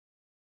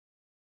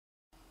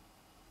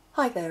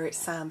Hi there, it's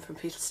Sam from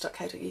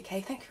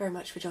Pootles.co.uk. Thank you very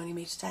much for joining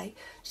me today.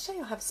 Today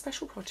I have a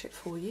special project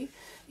for you.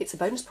 It's a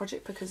bonus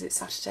project because it's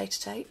Saturday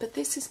today, but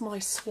this is my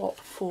swap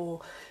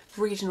for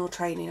regional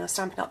training. Now,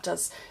 Stampin' Up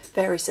does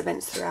various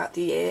events throughout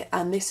the year,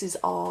 and this is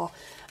our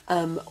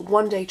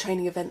one-day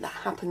training event that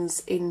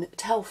happens in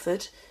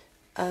Telford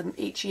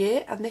each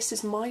year, and this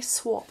is my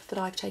swap that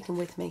I've taken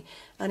with me,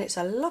 and it's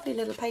a lovely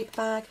little paper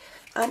bag,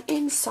 and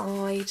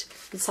inside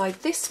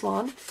this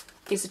one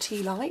is a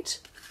tea light.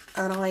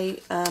 And I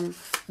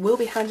will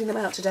be handing them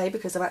out today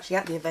because I'm actually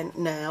at the event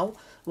now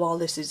while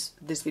this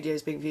video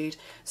is being viewed.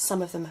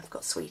 Some of them have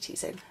got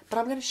sweeties in, but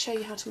I'm going to show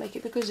you how to make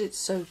it because it's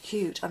so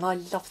cute and I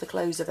love the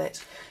close of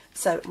it.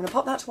 So I'm going to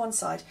pop that to one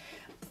side.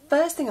 The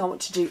first thing I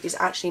want to do is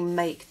actually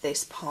make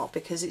this part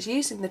because it's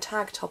using the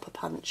tag topper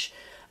punch,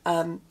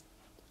 and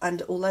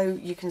although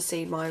you can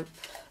see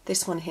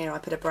this one here I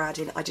put a brad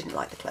in, I didn't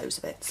like the close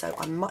of it, so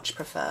I much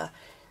prefer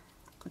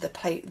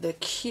the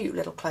cute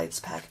little clothes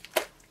peg.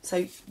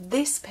 So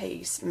this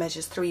piece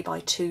measures 3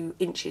 by 2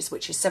 inches,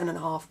 which is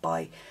 7.5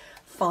 by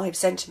 5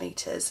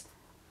 centimetres.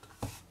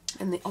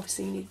 And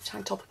obviously you need a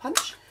tag topper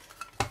punch.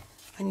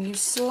 And you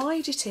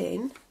slide it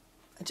in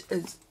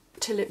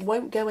until it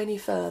won't go any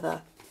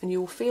further. And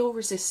you'll feel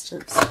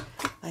resistance.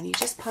 And you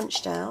just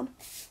punch down.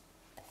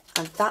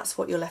 And that's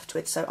what you're left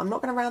with. So I'm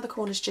not going to round the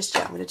corners just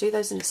yet. I'm going to do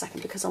those in a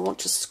second because I want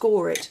to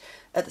score it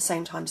at the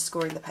same time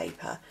scoring the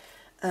paper.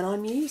 And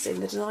I'm using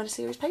the Designer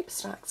Series paper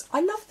stacks.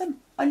 I love them.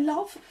 I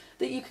love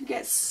that you can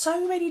get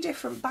so many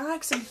different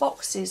bags and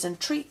boxes and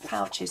treat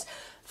pouches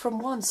from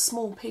one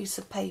small piece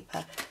of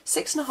paper.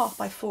 6.5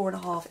 by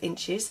 4.5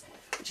 inches,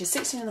 which is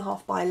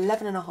 16.5 by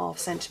 11.5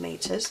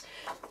 centimetres.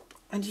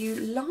 And you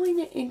line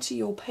it into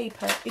your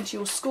paper, into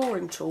your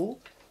scoring tool,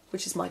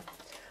 which is my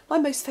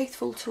most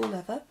faithful tool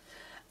ever,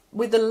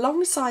 with the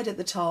long side at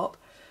the top,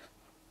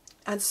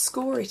 and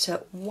score it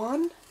at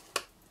 1,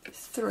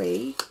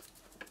 3,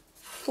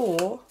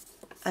 4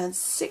 and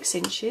 6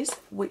 inches,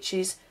 which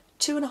is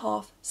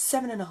 2.5,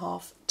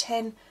 7.5,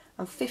 10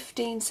 and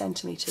 15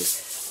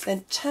 centimetres.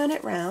 Then turn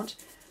it round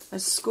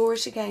and score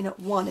it again at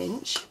 1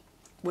 inch,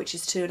 which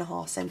is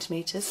 2.5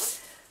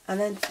 centimetres. And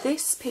then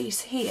this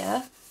piece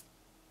here,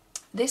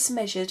 this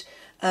measured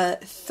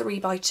 3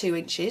 by 2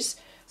 inches.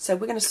 So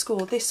we're going to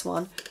score this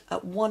one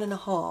at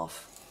 1.5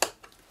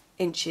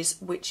 inches,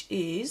 which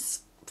is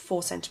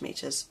 4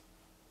 centimetres,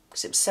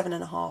 because it was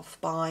 7.5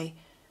 by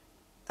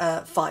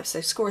 5,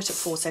 so score it at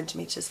 4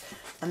 centimetres,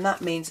 and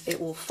that means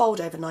it will fold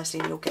over nicely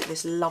and you'll get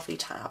this lovely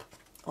tab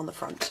on the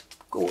front.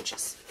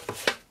 Gorgeous.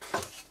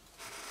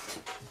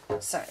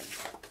 So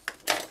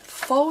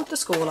fold the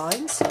score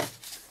lines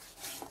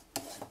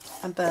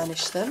and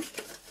burnish them.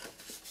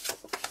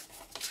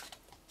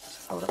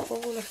 Fold up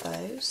all of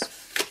those.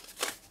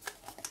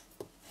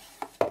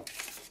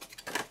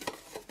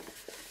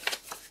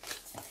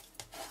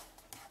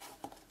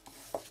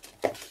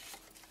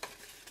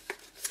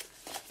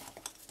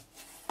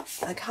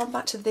 And come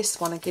back to this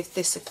one and give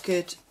this a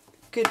good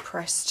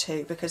press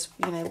too, because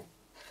you know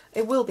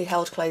it will be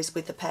held closed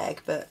with the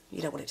peg, but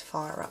you don't want it to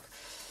fire up.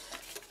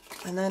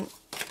 And then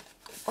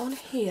on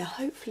here,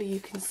 hopefully you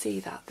can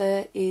see that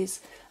there is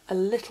a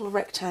little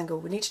rectangle.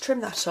 We need to trim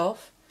that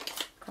off.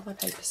 Grab my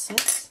paper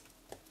snips.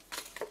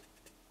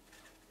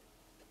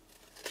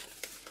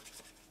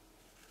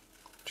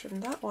 Trim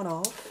that one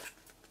off,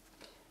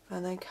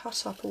 and then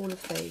cut up all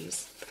of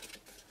these.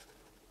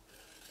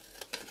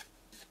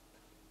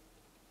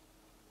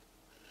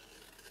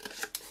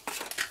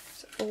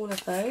 All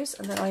of those,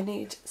 and then I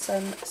need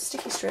some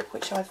sticky strip,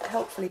 which I've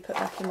helpfully put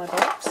back in my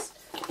box.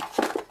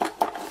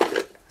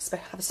 I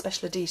have a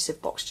special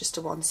adhesive box just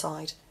to one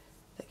side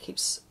that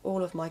keeps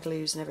all of my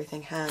glues and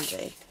everything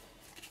handy,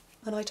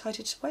 and I tied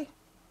it away.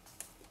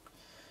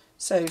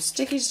 So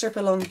sticky strip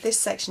along this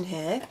section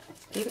here,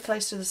 keep it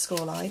close to the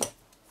score line,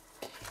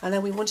 and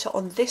then we want it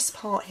on this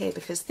part here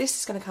because this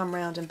is going to come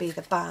round and be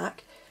the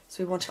back,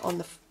 so we want it on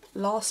the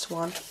last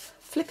one.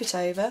 Flip it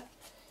over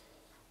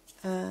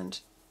and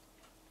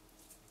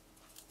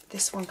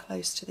this one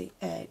close to the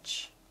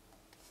edge.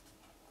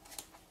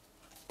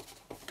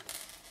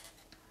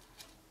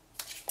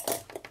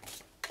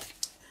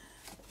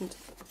 And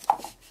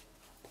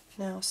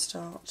now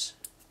start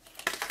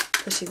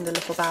putting the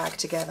little bag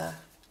together.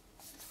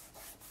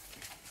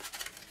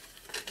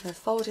 And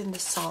fold in the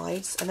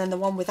sides, and then the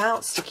one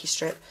without sticky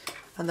strip,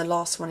 and the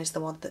last one is the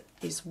one that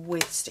is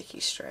with sticky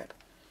strip.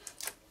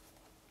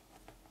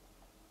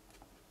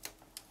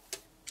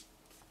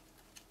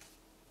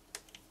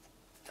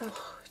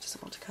 Oh, it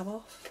doesn't want to come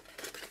off.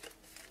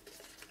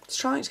 It's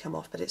trying to come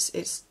off, but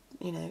it's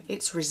you know,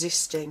 it's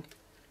resisting.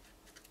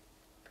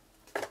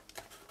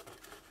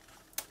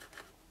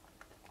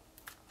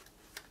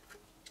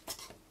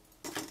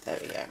 There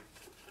we go.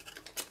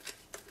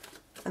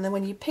 And then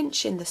when you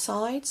pinch in the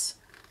sides,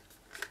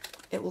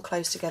 it will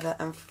close together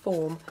and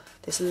form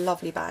this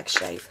lovely bag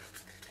shape.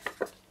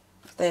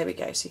 There we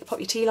go. So you can pop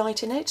your tea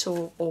light in it,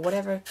 or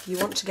whatever you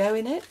want to go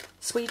in it.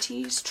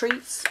 Sweeties,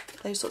 treats,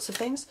 those sorts of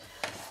things.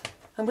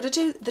 I'm going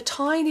to do the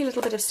tiny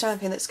little bit of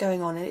stamping that's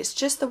going on, and it's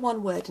just the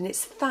one word, and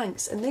it's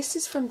thanks. And this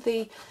is from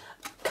the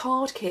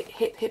card kit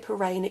Hip Hip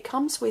Hooray, and it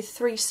comes with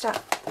three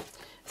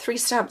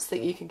stamps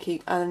that you can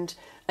keep, and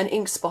an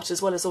ink spot,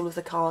 as well as all of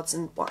the cards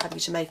and what have you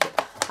to make it.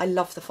 I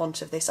love the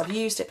font of this. I've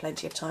used it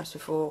plenty of times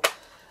before,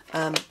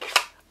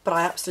 but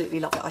I absolutely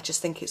love it. I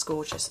just think it's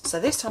gorgeous. So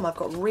this time I've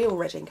got real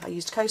red ink. I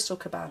used Coastal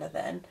Cabana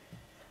then,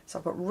 so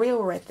I've got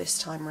real red this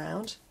time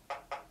round.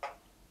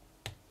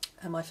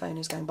 And my phone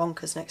is going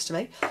bonkers next to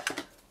me.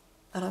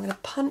 And I'm going to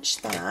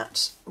punch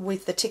that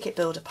with the Ticket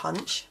Builder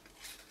punch.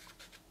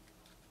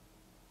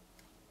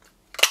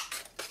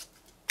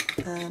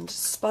 And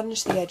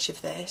sponge the edge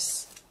of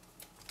this,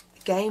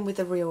 again with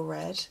the real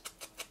red.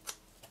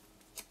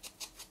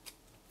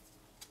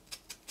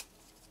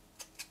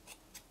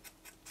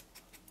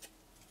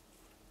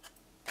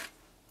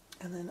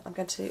 And then I've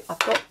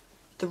got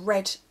the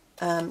red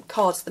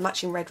cards, the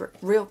matching red,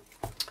 real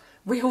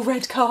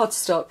red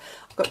cardstock.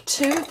 I've got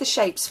two of the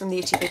shapes from the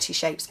Itty Bitty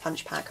Shapes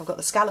punch pack. I've got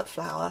the scallop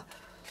flower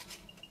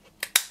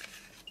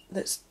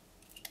that's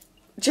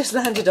just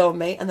landed on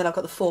me, and then I've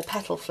got the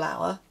 4-petal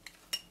flower,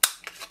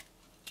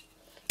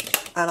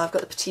 and I've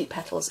got the petite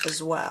petals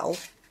as well.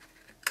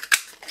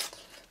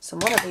 So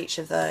one of each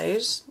of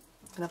those.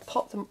 I'm going to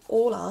pop them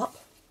all up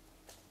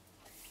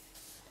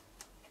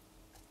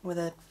with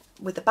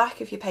the back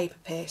of your paper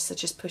piece. So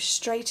just push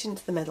straight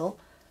into the middle,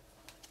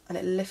 and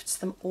it lifts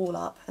them all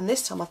up. And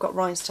this time I've got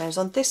rhinestones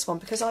on this one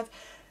because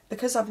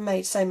I've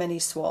made so many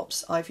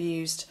swaps. I've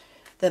used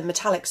the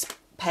metallics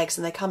pegs,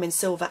 and they come in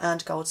silver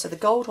and gold. So the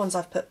gold ones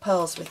I've put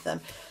pearls with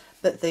them,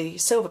 but the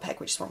silver peg,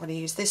 which is what I'm going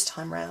to use this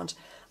time round,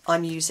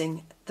 I'm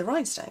using the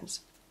rhinestones.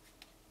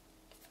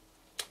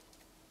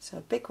 So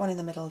a big one in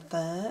the middle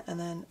there, and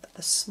then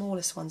the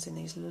smallest ones in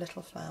these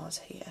little flowers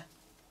here.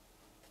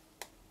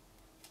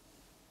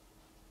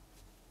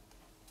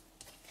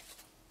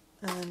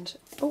 And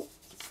oh,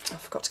 I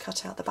forgot to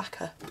cut out the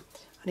backer.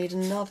 I need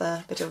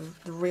another bit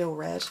of the real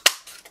red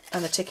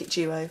and the Ticket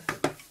Duo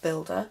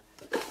Builder,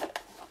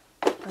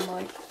 and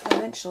my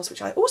dimensionals,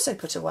 which I also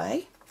put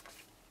away.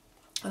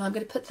 And I'm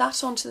going to put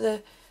that onto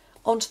the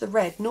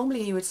red.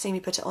 Normally you would see me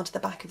put it onto the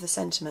back of the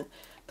sentiment,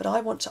 but I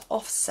want to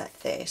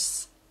offset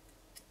this,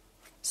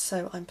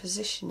 so I'm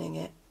positioning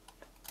it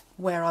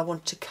where I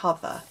want to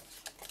cover.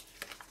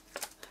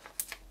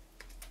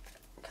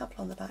 A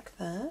couple on the back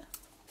there,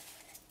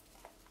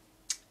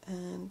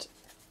 and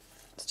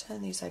let's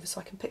turn these over so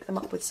I can pick them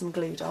up with some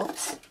glue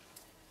dots.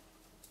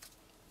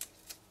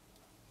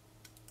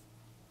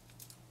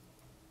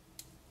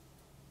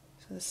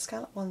 So the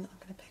scallop one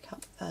I'm going to pick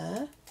up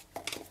there.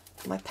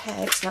 My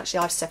pegs, and actually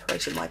I've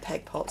separated my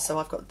peg pot, so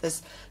I've got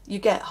this, you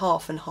get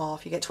half and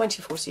half, you get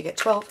 24, so you get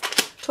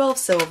 12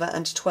 silver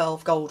and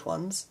 12 gold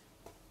ones.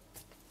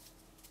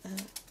 I'm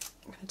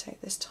going to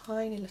take this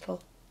tiny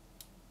little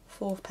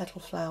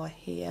 4-petal flower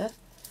here,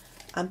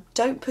 and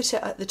don't put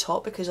it at the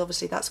top because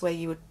obviously that's where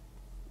you would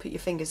put your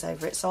fingers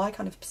over it, so I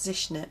kind of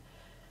position it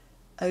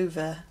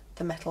over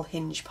the metal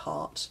hinge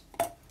part,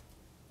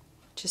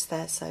 just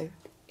there, so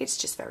it's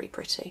just very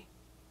pretty,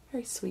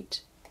 very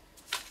sweet.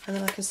 And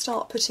then I can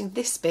start putting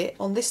this bit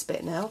on this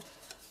bit now,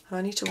 and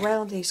I need to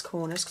round these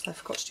corners because I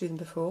forgot to do them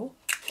before.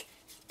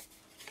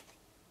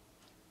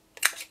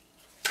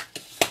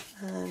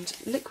 And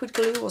liquid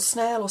glue or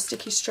snail or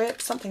sticky strip,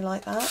 something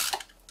like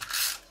that,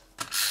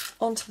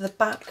 onto the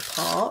back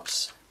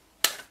part.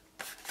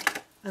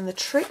 And the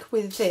trick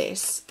with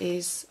this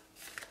is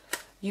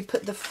you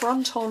put the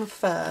front on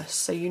first,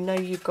 so you know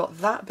you've got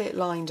that bit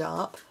lined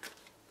up.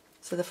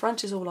 So the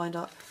front is all lined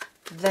up,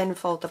 then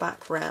fold the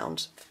back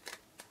round,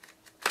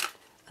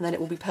 and then it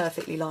will be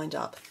perfectly lined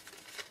up.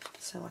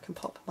 So I can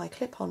pop my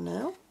clip on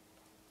now,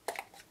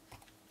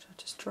 which I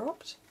just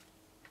dropped.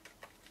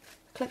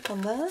 Clip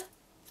on there.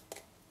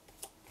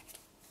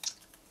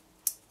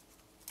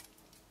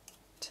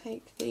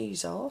 Take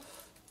these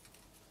off.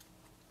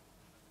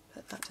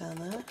 Put that down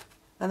there.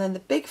 And then the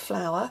big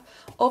flower,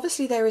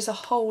 obviously there is a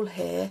hole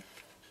here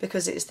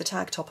because it is the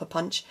tag topper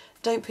punch.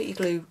 Don't put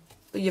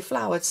your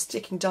flower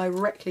sticking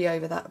directly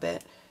over that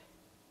bit.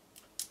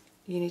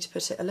 You need to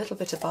put it a little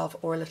bit above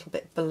or a little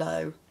bit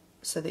below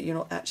so that you're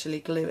not actually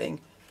gluing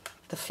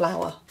the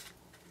flower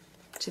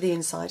to the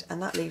inside,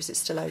 and that leaves it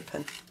still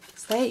open.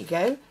 So there you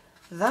go,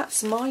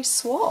 that's my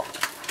swap.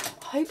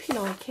 I hope you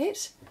like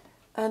it,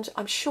 and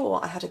I'm sure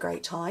I had a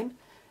great time.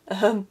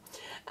 And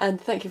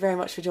thank you very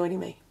much for joining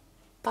me.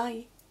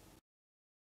 Bye.